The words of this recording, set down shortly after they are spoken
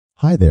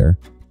Hi there.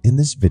 In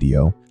this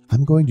video,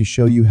 I'm going to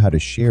show you how to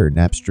share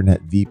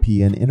NapsternetV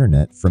VPN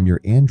Internet from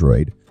your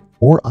Android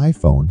or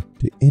iPhone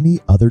to any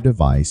other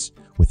device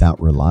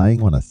without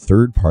relying on a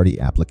third-party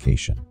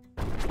application.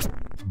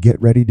 Get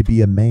ready to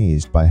be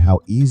amazed by how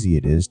easy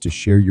it is to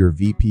share your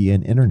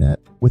VPN Internet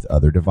with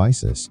other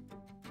devices.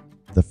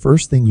 The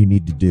first thing you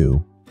need to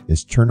do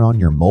is turn on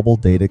your mobile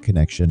data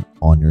connection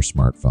on your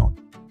smartphone.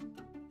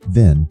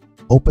 Then,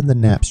 open the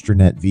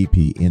NapsternetV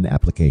VPN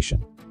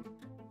application.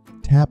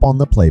 Tap on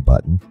the play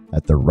button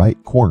at the right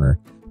corner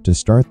to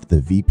start the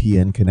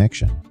VPN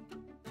connection.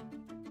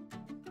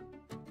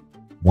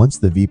 Once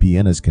the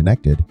VPN is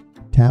connected,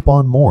 tap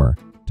on More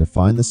to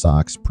find the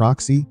SOCKS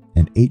proxy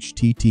and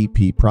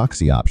HTTP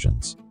proxy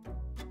options.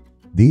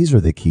 These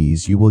are the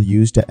keys you will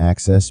use to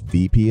access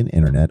VPN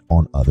Internet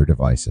on other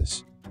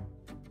devices.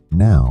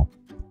 Now,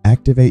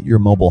 activate your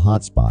mobile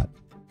hotspot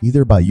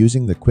either by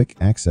using the quick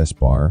access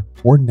bar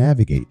or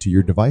navigate to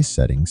your device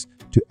settings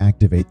to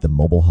activate the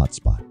mobile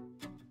hotspot.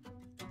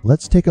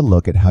 Let's take a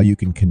look at how you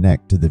can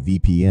connect to the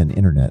VPN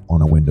Internet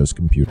on a Windows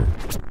computer.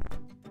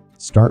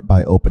 Start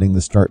by opening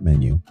the Start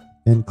menu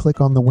and click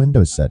on the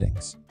Windows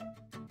settings.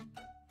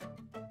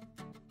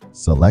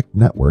 Select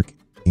Network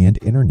and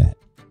Internet.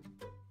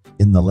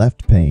 In the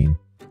left pane,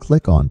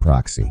 click on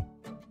Proxy.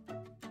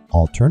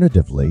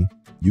 Alternatively,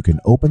 you can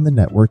open the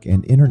Network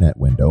and Internet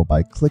window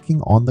by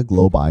clicking on the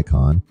globe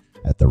icon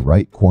at the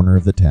right corner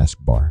of the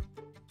taskbar.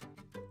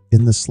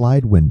 In the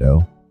slide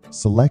window,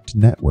 select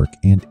Network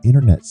and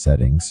Internet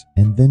settings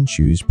and then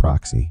choose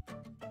Proxy.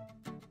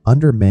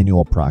 Under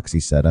Manual Proxy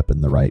Setup in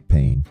the right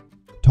pane,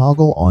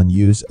 toggle on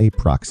Use a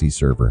Proxy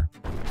Server.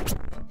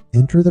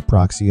 Enter the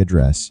proxy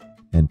address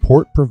and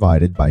port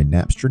provided by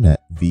NapsternetV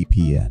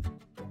VPN.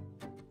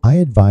 I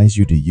advise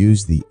you to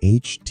use the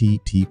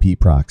HTTP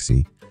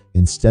proxy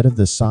instead of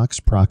the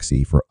SOCKS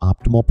proxy for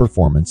optimal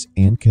performance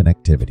and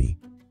connectivity.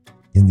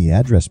 In the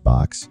address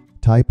box,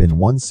 type in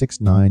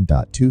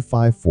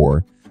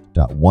 169.254.1.1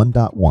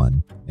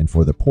 and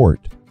for the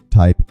port,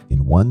 type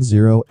in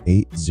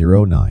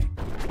 10809.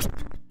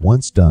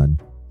 Once done,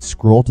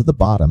 scroll to the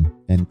bottom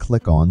and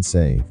click on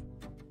Save.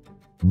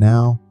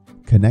 Now,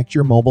 connect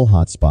your mobile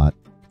hotspot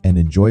and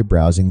enjoy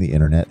browsing the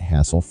internet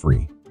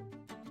hassle-free.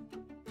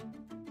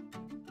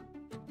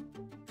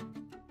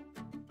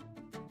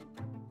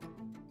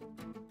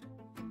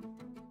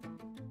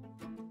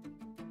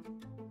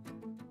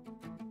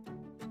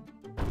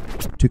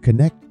 To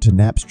connect to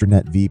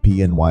NapsternetV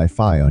VPN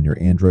Wi-Fi on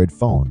your Android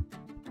phone,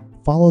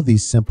 follow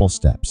these simple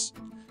steps.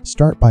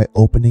 Start by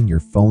opening your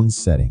phone's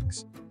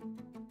settings.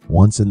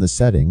 Once in the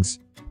settings,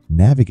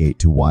 navigate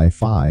to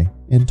Wi-Fi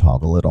and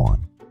toggle it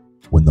on.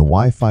 When the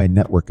Wi-Fi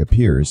network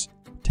appears,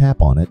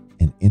 tap on it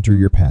and enter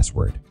your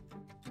password.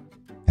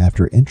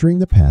 After entering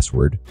the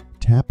password,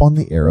 tap on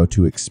the arrow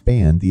to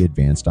expand the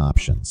advanced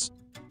options.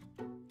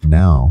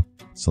 Now,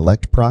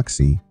 select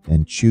Proxy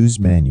and choose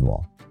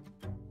Manual.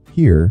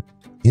 Here,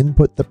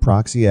 input the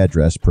proxy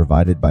address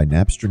provided by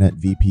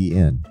NapsternetV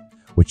VPN,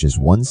 which is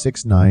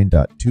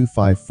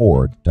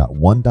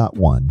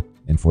 169.254.1.1,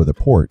 and for the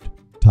port,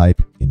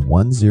 type in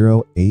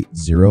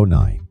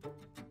 10809.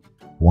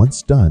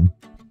 Once done,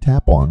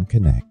 tap on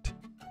Connect.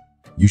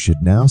 You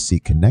should now see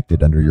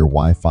Connected under your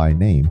Wi-Fi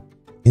name,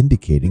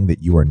 indicating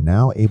that you are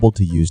now able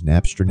to use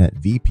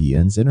NapsternetV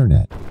VPN's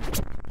Internet.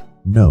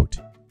 Note,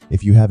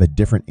 if you have a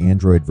different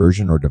Android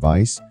version or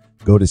device,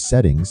 go to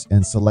Settings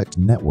and select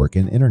Network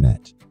and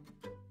Internet.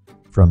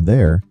 From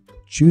there,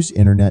 choose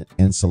Internet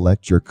and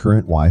select your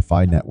current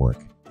Wi-Fi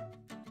network.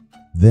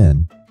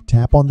 Then,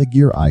 tap on the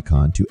gear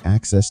icon to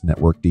access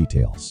network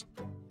details.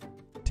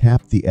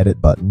 Tap the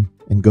Edit button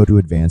and go to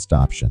Advanced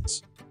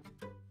Options.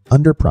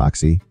 Under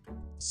Proxy,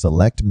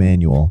 select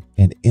Manual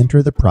and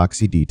enter the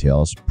proxy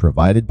details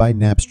provided by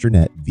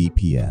NapsternetV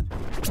VPN.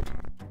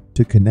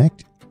 To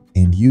connect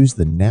and use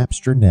the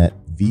NapsternetV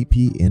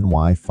VPN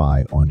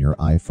Wi-Fi on your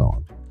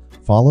iPhone,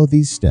 follow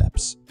these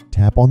steps.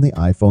 Tap on the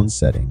iPhone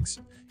settings,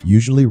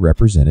 usually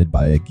represented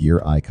by a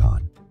gear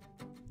icon.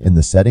 In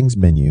the Settings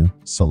menu,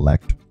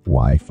 select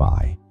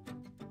Wi-Fi.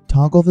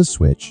 Toggle the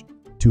switch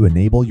to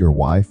enable your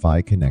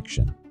Wi-Fi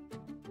connection.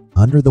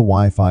 Under the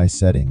Wi-Fi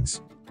settings,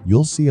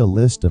 you'll see a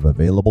list of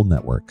available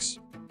networks.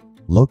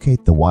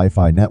 Locate the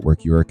Wi-Fi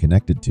network you are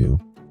connected to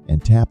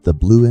and tap the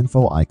blue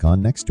info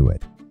icon next to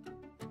it.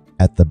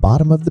 At the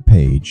bottom of the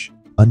page,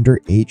 under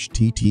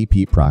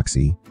HTTP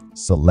proxy,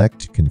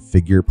 select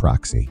Configure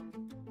Proxy.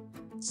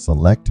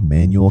 Select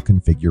Manual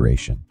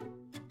Configuration.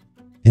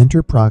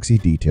 Enter proxy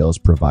details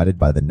provided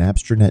by the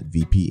NapsternetV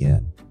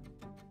VPN.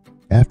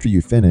 After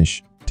you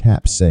finish,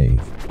 tap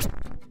Save.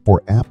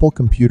 For Apple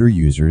computer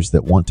users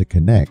that want to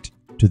connect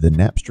to the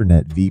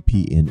NapsternetV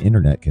VPN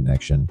Internet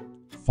connection,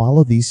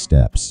 follow these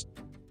steps.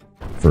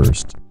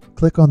 First,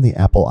 click on the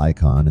Apple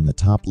icon in the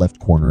top left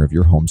corner of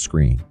your home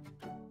screen.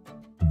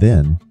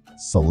 Then,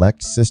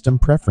 select System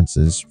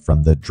Preferences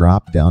from the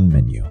drop-down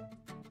menu.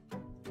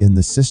 In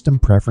the System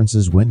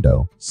Preferences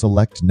window,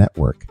 select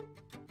Network.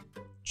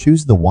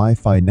 Choose the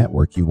Wi-Fi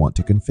network you want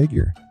to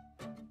configure.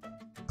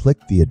 Click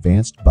the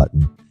Advanced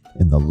button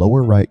in the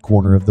lower right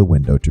corner of the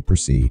window to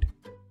proceed.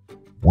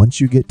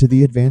 Once you get to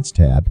the Advanced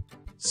tab,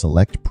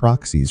 select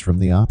Proxies from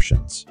the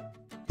options.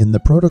 In the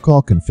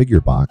Protocol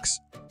Configure box,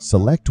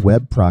 select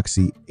Web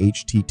Proxy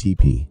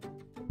HTTP.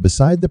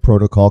 Beside the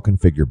Protocol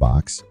Configure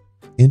box,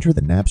 enter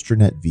the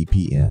NapsternetV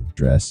VPN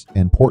address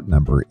and port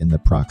number in the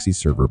proxy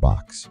server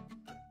box.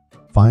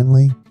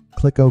 Finally,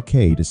 click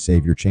OK to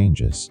save your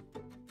changes.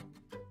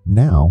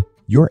 Now,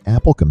 your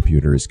Apple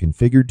computer is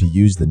configured to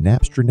use the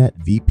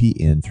NapsternetV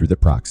VPN through the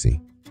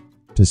proxy.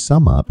 To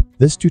sum up,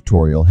 this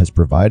tutorial has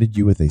provided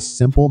you with a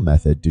simple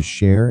method to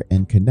share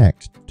and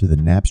connect to the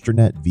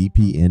NapsternetV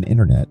VPN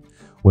Internet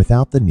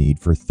without the need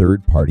for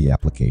third-party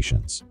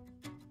applications.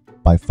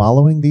 By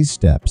following these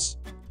steps,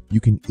 you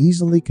can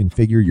easily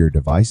configure your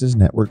device's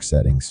network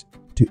settings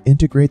to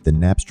integrate the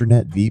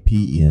NapsternetV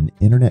VPN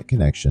Internet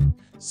connection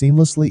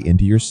seamlessly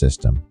into your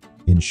system,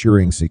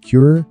 ensuring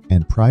secure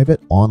and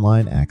private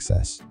online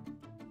access.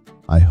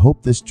 I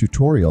hope this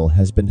tutorial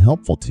has been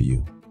helpful to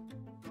you.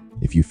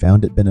 If you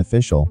found it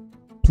beneficial,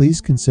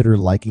 please consider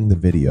liking the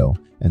video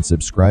and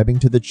subscribing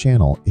to the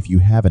channel if you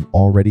haven't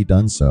already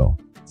done so.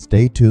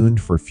 Stay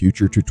tuned for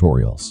future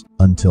tutorials.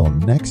 Until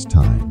next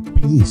time,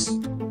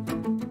 peace.